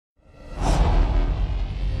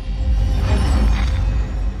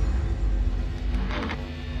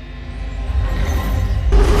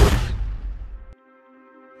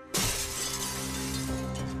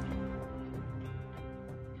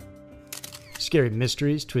Scary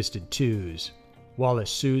Mysteries Twisted Twos,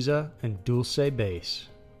 Wallace Souza and Dulce Bass.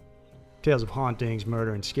 Tales of hauntings,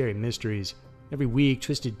 murder, and scary mysteries. Every week,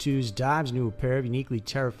 Twisted Twos dives into a pair of uniquely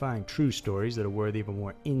terrifying true stories that are worthy of a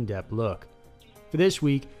more in-depth look. For this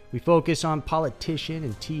week, we focus on politician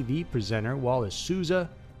and TV presenter Wallace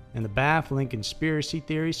Souza and the baffling conspiracy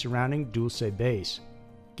theory surrounding Dulce Bass.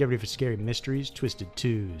 Get ready for Scary Mysteries Twisted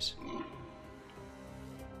Twos.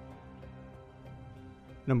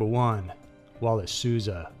 Number 1. Wallace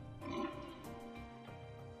Souza.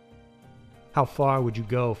 How far would you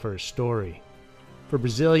go for a story? For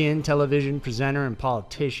Brazilian television presenter and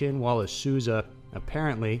politician Wallace Souza,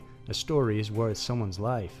 apparently, a story is worth someone's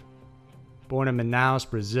life. Born in Manaus,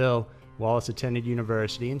 Brazil, Wallace attended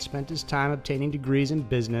university and spent his time obtaining degrees in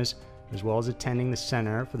business as well as attending the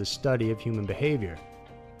Center for the Study of Human Behavior.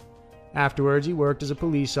 Afterwards, he worked as a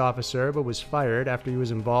police officer but was fired after he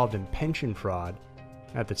was involved in pension fraud.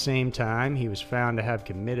 At the same time, he was found to have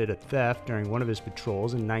committed a theft during one of his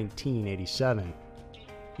patrols in 1987.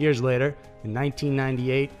 Years later, in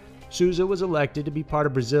 1998, Souza was elected to be part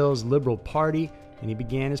of Brazil's Liberal Party, and he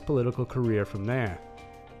began his political career from there.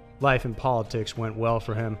 Life in politics went well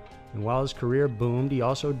for him, and while his career boomed, he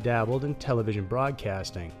also dabbled in television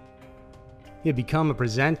broadcasting. He had become a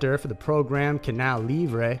presenter for the program Canal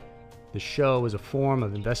Livre. The show was a form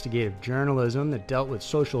of investigative journalism that dealt with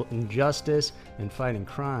social injustice and fighting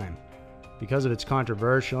crime. Because of its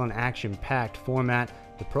controversial and action-packed format,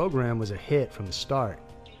 the program was a hit from the start.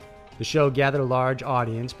 The show gathered a large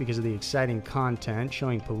audience because of the exciting content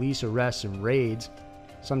showing police arrests and raids.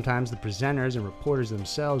 Sometimes the presenters and reporters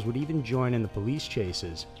themselves would even join in the police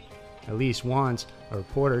chases. At least once, a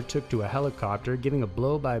reporter took to a helicopter giving a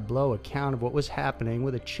blow-by-blow account of what was happening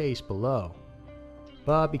with a chase below.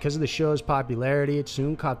 But because of the show's popularity, it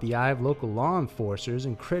soon caught the eye of local law enforcers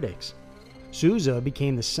and critics. Souza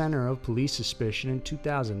became the center of police suspicion in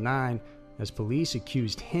 2009 as police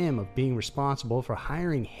accused him of being responsible for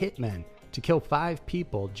hiring hitmen to kill 5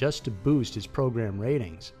 people just to boost his program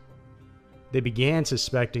ratings. They began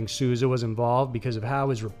suspecting Souza was involved because of how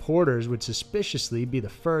his reporters would suspiciously be the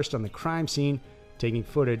first on the crime scene, taking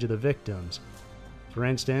footage of the victims. For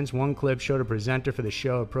instance, one clip showed a presenter for the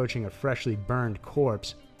show approaching a freshly burned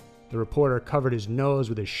corpse. The reporter covered his nose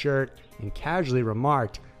with his shirt and casually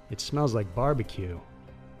remarked, "It smells like barbecue."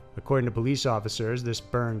 According to police officers, this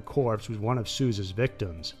burned corpse was one of Souza's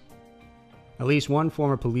victims. At least one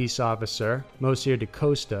former police officer, Moacir da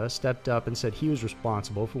Costa, stepped up and said he was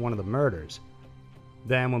responsible for one of the murders.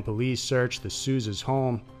 Then, when police searched the Souza's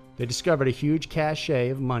home, they discovered a huge cache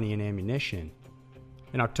of money and ammunition.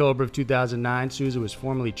 In October of 2009, Souza was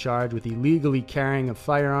formally charged with illegally carrying of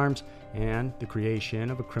firearms and the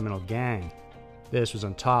creation of a criminal gang. This was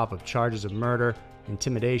on top of charges of murder,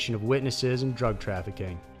 intimidation of witnesses, and drug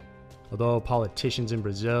trafficking. Although politicians in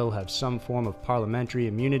Brazil have some form of parliamentary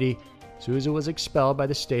immunity, Souza was expelled by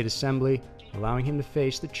the state assembly, allowing him to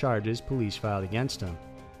face the charges police filed against him.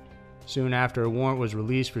 Soon after a warrant was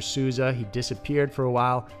released for Souza, he disappeared for a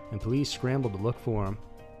while, and police scrambled to look for him.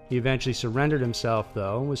 He eventually surrendered himself,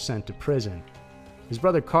 though, and was sent to prison. His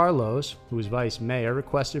brother Carlos, who was vice mayor,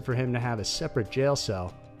 requested for him to have a separate jail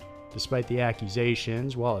cell. Despite the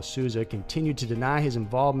accusations, Wallace Souza continued to deny his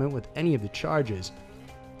involvement with any of the charges.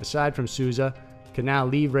 Aside from Souza, Canal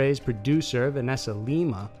Livre's producer, Vanessa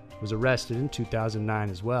Lima, was arrested in 2009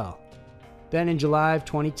 as well. Then in July of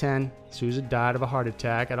 2010, Souza died of a heart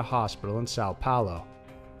attack at a hospital in Sao Paulo.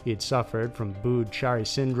 He had suffered from Budd-Chiari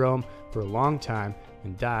syndrome for a long time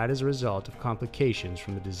and died as a result of complications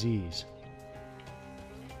from the disease.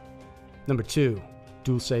 Number 2.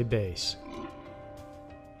 Dulce Bass.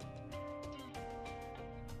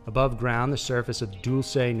 Above ground, the surface of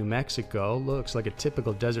Dulce, New Mexico looks like a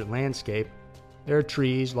typical desert landscape. There are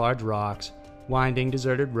trees, large rocks, winding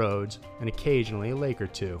deserted roads, and occasionally a lake or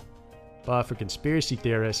two. But for conspiracy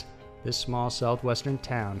theorists, this small southwestern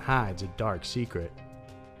town hides a dark secret.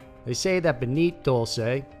 They say that beneath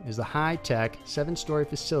Dulce is the high-tech, 7-story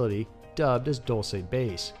facility dubbed as Dulce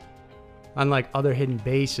Bass. Unlike other hidden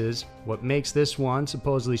bases, what makes this one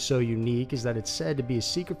supposedly so unique is that it's said to be a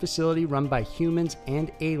secret facility run by humans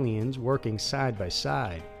and aliens working side by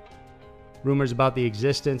side. Rumors about the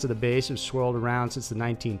existence of the base have swirled around since the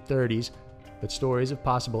 1930s, but stories of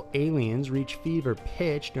possible aliens reached fever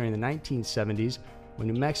pitch during the 1970s when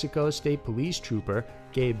New Mexico State Police Trooper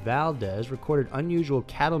Gabe Valdez recorded unusual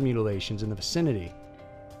cattle mutilations in the vicinity.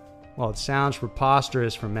 While it sounds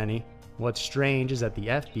preposterous for many, what's strange is that the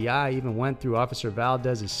FBI even went through Officer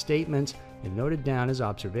Valdez's statements and noted down his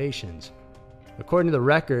observations. According to the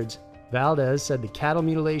records, Valdez said the cattle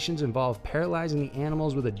mutilations involved paralyzing the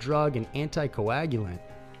animals with a drug and anticoagulant.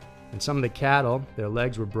 And some of the cattle, their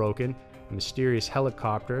legs were broken, and mysterious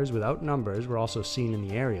helicopters without numbers were also seen in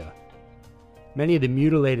the area. Many of the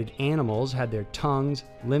mutilated animals had their tongues,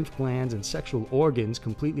 lymph glands, and sexual organs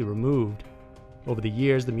completely removed. Over the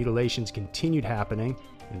years, the mutilations continued happening,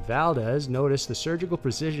 and Valdez noticed the surgical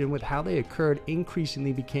precision with how they occurred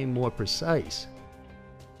increasingly became more precise.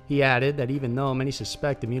 He added that even though many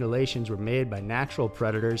suspect the mutilations were made by natural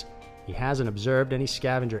predators, he hasn't observed any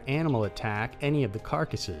scavenger animal attack any of the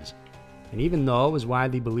carcasses. And even though it was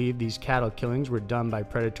widely believed these cattle killings were done by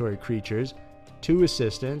predatory creatures, 2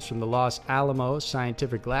 assistants from the Los Alamos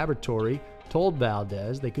Scientific Laboratory told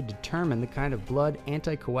Valdez they could determine the kind of blood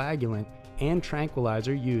anticoagulant and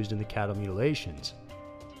tranquilizer used in the cattle mutilations.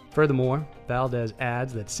 Furthermore, Valdez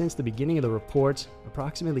adds that since the beginning of the reports,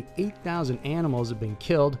 approximately 8,000 animals have been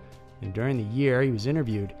killed, and during the year he was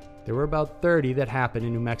interviewed, there were about 30 that happened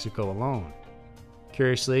in New Mexico alone.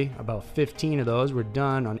 Curiously, about 15 of those were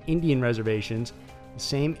done on Indian reservations, the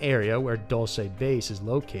same area where Dulce Base is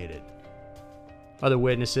located. Other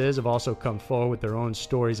witnesses have also come forward with their own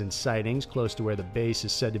stories and sightings close to where the base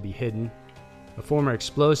is said to be hidden. A former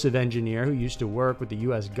explosive engineer who used to work with the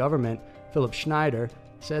U.S. government, Philip Schneider,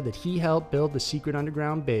 said that he helped build the secret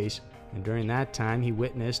underground base, and during that time he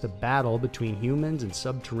witnessed a battle between humans and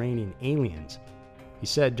subterranean aliens. He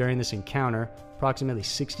said during this encounter, approximately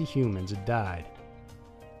 60 humans had died.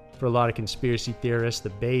 For a lot of conspiracy theorists,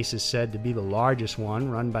 the base is said to be the largest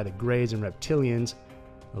one run by the Greys and Reptilians.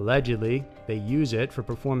 Allegedly, they use it for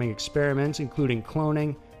performing experiments including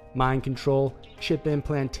cloning, mind control, chip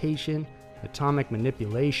implantation, atomic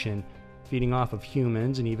manipulation, feeding off of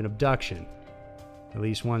humans, and even abduction. At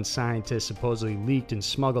least one scientist supposedly leaked and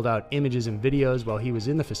smuggled out images and videos while he was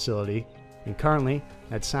in the facility, and currently,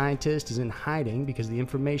 that scientist is in hiding because the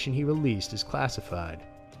information he released is classified.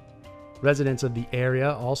 Residents of the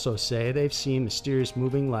area also say they've seen mysterious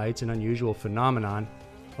moving lights and unusual phenomenon.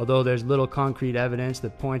 Although there's little concrete evidence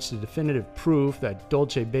that points to definitive proof that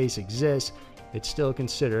Dulce Base exists, it's still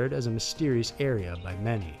considered as a mysterious area by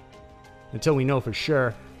many. Until we know for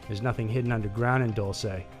sure, there's nothing hidden underground in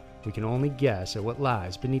Dulce. We can only guess at what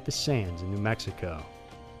lies beneath the sands in New Mexico.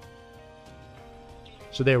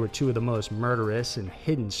 So there were 2 of the most murderous and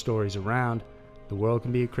hidden stories around. The world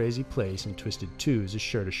can be a crazy place, and Twisted Twos is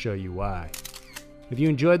sure to show you why. If you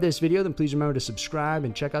enjoyed this video, then please remember to subscribe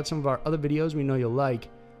and check out some of our other videos we know you'll like.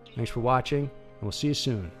 Thanks for watching, and we'll see you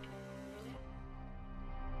soon.